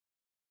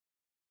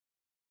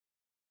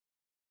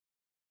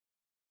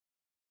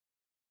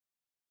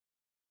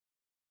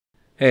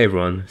Hey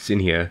everyone, Sin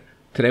here.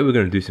 Today we're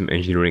going to do some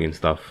engineering and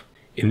stuff.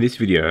 In this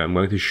video I'm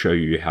going to show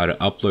you how to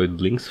upload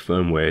LINX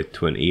firmware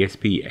to an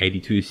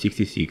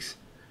ESP8266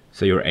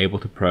 so you're able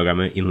to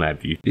program it in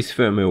LabVIEW. This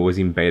firmware was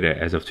in beta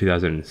as of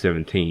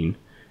 2017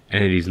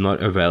 and it is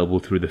not available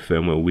through the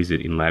firmware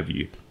wizard in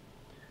LabVIEW.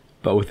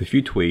 But with a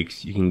few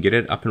tweaks you can get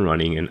it up and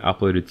running and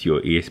upload it to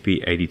your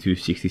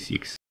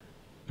ESP8266.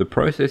 The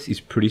process is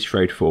pretty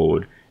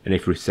straightforward, and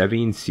if you're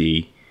savvy in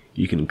C,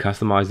 you can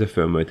customize the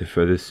firmware to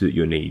further suit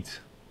your needs.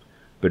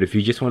 But if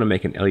you just want to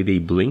make an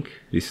LED blink,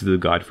 this is the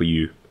guide for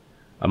you.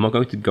 I'm not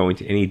going to go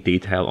into any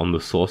detail on the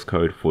source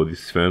code for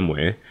this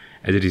firmware,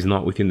 as it is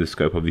not within the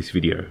scope of this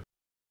video.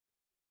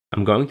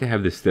 I'm going to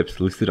have the steps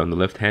listed on the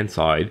left hand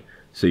side,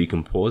 so you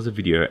can pause the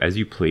video as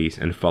you please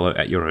and follow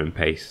at your own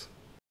pace.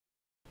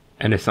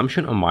 An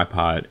assumption on my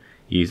part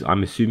is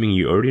I'm assuming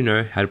you already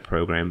know how to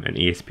program an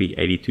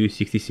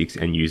ESP8266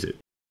 and use it.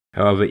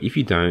 However, if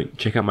you don't,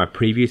 check out my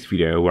previous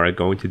video where I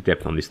go into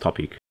depth on this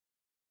topic.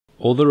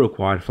 All the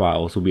required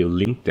files will be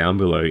linked down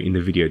below in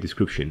the video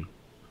description.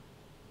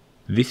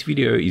 This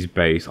video is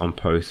based on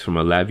posts from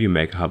a LabVIEW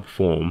MakerHub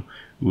forum,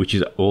 which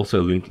is also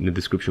linked in the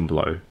description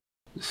below.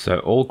 So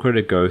all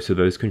credit goes to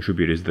those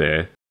contributors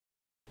there,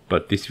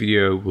 but this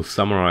video will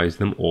summarize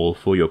them all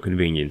for your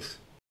convenience.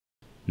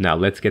 Now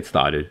let's get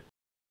started.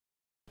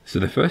 So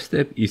the first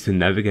step is to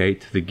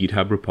navigate to the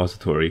GitHub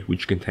repository,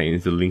 which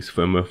contains the LINX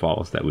firmware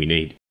files that we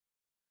need.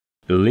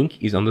 The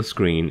link is on the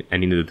screen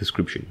and in the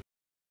description.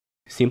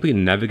 Simply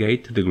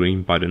navigate to the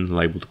green button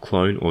labeled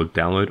Clone or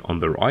Download on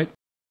the right,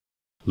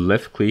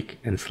 left click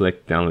and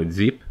select Download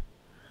Zip.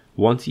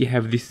 Once you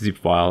have this zip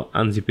file,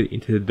 unzip it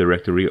into the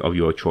directory of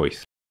your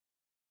choice.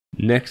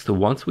 Next,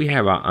 once we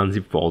have our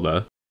unzip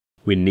folder,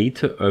 we need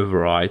to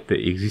overwrite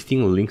the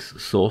existing LINX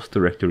source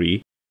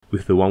directory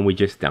with the one we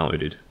just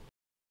downloaded.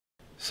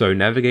 So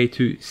navigate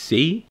to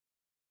C,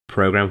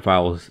 Program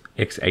Files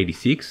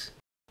x86,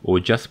 or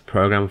just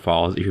Program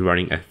Files if you're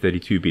running a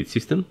 32-bit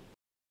system,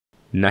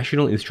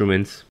 National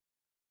Instruments,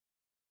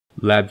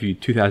 LabVIEW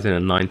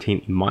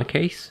 2019 in my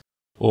case,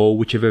 or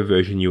whichever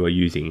version you are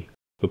using.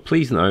 But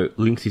please note,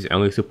 LINX is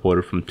only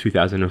supported from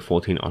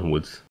 2014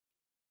 onwards.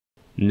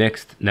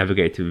 Next,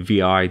 navigate to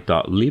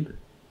vi.lib,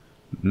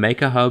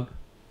 MakerHub,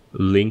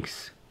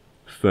 LINX,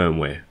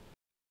 Firmware.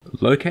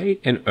 Locate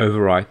and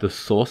overwrite the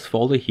source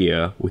folder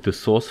here with the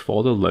source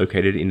folder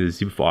located in the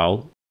zip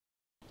file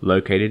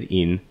located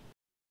in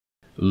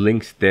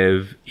LINX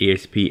dev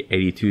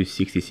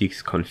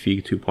ESP8266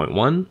 config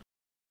 2.1,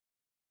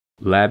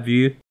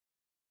 LabVIEW,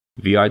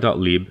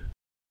 vi.lib,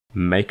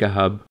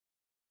 MakerHub,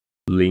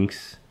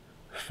 LINX,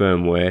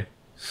 firmware,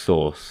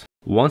 source.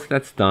 Once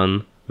that's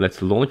done,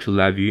 let's launch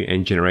LabVIEW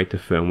and generate the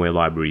firmware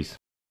libraries.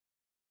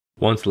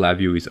 Once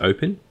LabVIEW is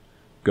open,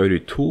 go to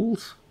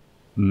Tools,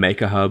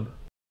 MakerHub,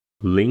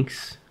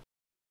 LINX,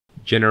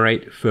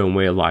 Generate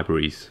Firmware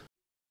Libraries.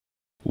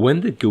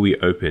 When the GUI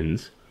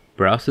opens,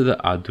 browse to the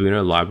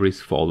Arduino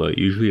Libraries folder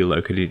usually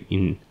located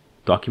in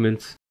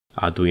Documents,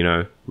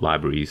 Arduino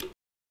Libraries.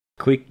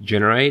 Click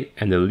Generate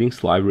and the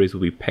LINX libraries will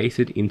be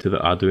pasted into the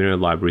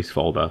Arduino Libraries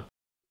folder.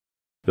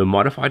 The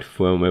modified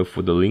firmware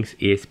for the LINX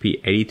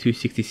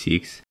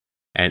ESP8266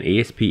 and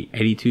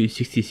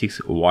ESP8266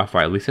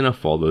 Wi-Fi listener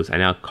folders are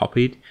now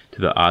copied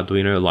to the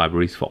Arduino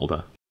Libraries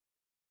folder.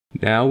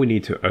 Now we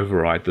need to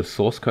overwrite the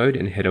source code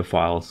and header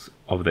files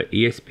of the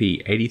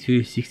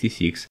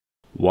ESP8266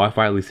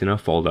 Wi-Fi listener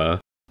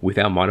folder with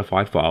our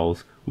modified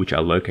files, which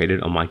are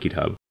located on my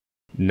GitHub.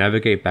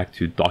 Navigate back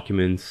to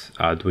Documents,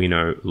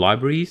 Arduino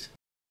Libraries,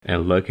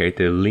 and locate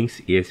the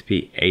LINX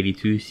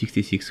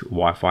ESP8266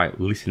 Wi-Fi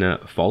listener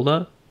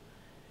folder.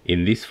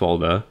 In this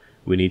folder,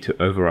 we need to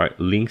overwrite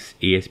LINX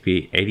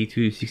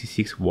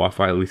ESP8266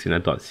 Wi-Fi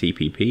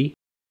listener.cpp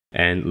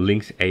and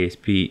LINX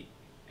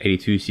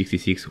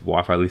ESP8266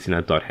 Wi-Fi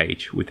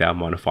listener.h with our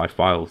modified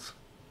files.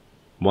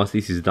 Once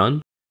this is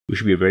done, we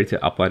should be ready to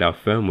upload our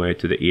firmware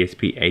to the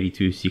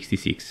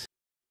ESP8266.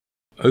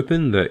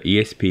 Open the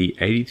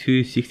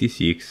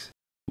ESP8266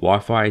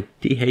 Wi-Fi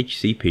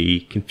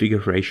DHCP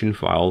configuration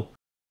file,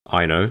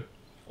 INO,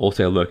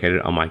 also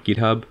located on my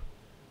GitHub.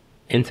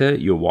 Enter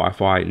your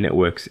Wi-Fi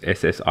network's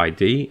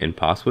SSID and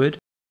password,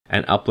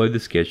 and upload the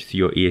sketch to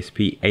your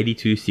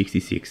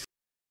ESP8266.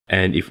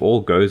 And if all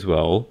goes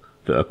well,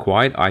 the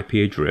acquired IP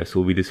address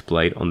will be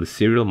displayed on the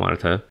serial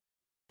monitor,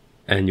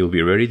 and you'll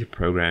be ready to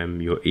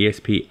program your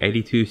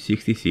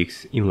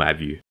ESP8266 in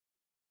LabVIEW.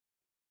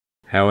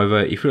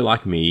 However, if you're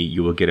like me,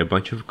 you will get a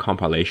bunch of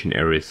compilation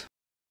errors.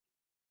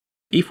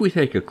 If we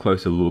take a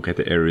closer look at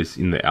the errors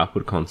in the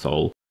output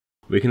console,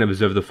 we can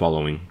observe the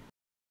following.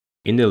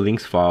 In the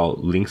LINX file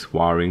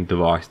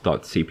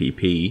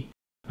linxwiringdevice.cpp,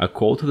 a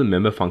call to the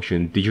member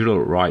function digital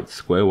write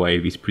square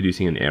wave is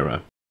producing an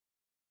error.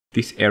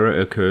 This error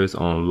occurs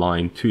on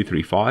line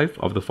 235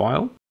 of the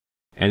file,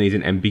 and is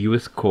an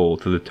ambiguous call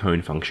to the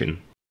tone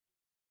function.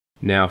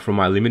 Now, from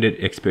my limited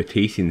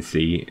expertise in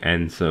C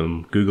and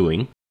some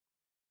Googling,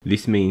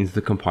 this means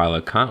the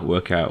compiler can't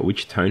work out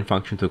which tone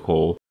function to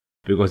call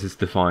because it's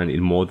defined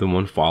in more than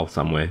one file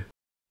somewhere.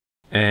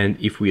 And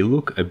if we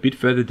look a bit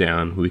further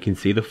down, we can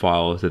see the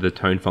files that the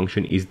tone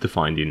function is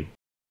defined in.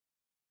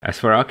 As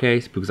for our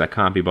case, because I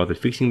can't be bothered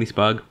fixing this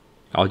bug,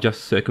 I'll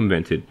just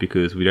circumvent it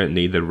because we don't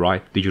need the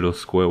right digital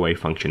square wave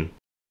function.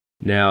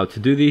 Now to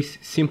do this,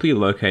 simply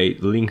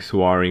locate LINX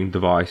wiring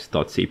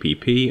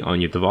device.cpp on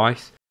your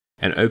device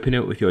and open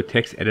it with your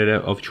text editor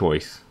of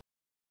choice.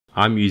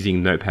 I'm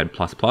using Notepad++.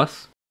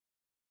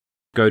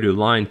 Go to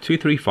line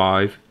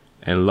 235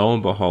 and lo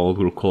and behold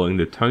we're calling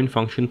the tone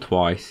function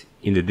twice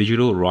in the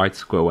digital right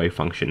square wave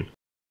function.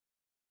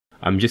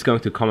 I'm just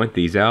going to comment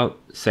these out,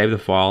 save the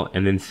file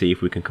and then see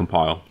if we can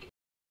compile.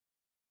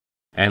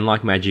 And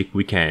like magic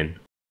we can.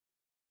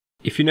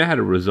 If you know how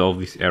to resolve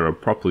this error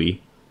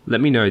properly,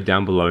 let me know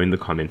down below in the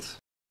comments.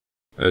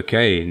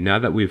 Okay, now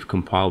that we've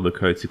compiled the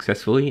code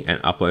successfully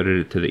and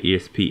uploaded it to the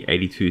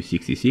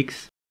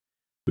ESP8266,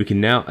 we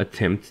can now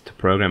attempt to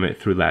program it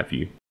through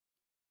LabVIEW.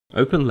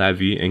 Open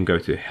LabVIEW and go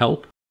to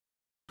Help,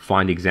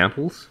 Find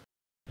Examples.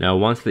 Now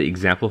once the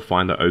example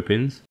finder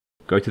opens,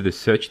 go to the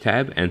Search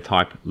tab and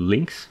type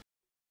LINX.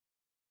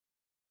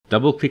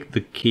 Double click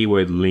the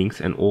keyword LINX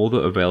and all the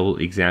available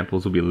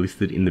examples will be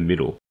listed in the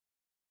middle.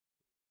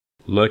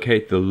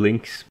 Locate the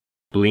LINX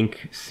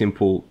blink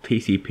simple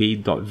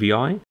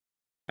tcp.vi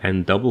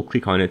and double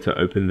click on it to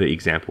open the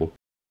example.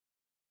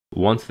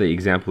 Once the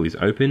example is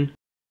open,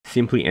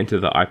 simply enter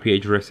the IP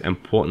address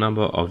and port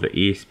number of the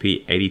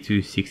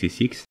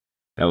ESP8266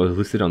 that was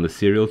listed on the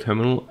serial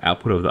terminal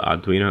output of the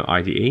Arduino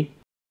IDE,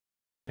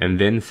 and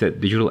then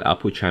set digital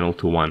output channel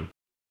to 1.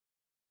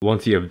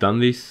 Once you have done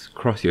this,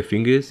 cross your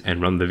fingers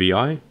and run the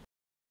VI.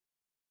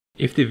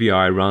 If the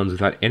VI runs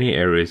without any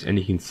errors and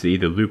you can see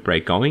the loop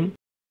break going,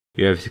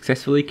 you have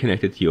successfully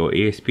connected to your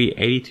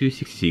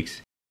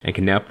ESP8266 and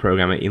can now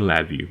program it in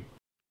LabVIEW.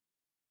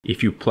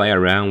 If you play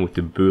around with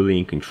the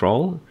Boolean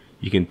control,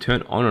 you can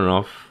turn on and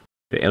off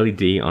the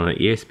LED on the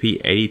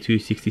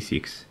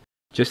ESP8266.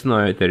 Just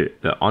note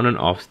that the on and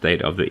off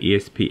state of the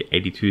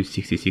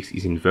ESP8266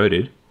 is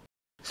inverted,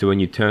 so when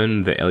you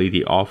turn the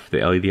LED off, the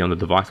LED on the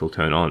device will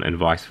turn on and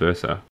vice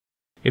versa.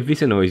 If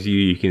this annoys you,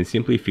 you can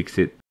simply fix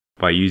it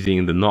by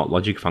using the not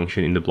logic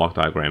function in the block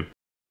diagram.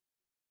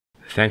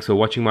 Thanks for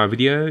watching my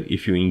video.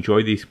 If you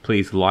enjoyed this,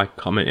 please like,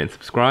 comment and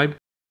subscribe,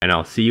 and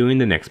I'll see you in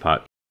the next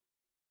part.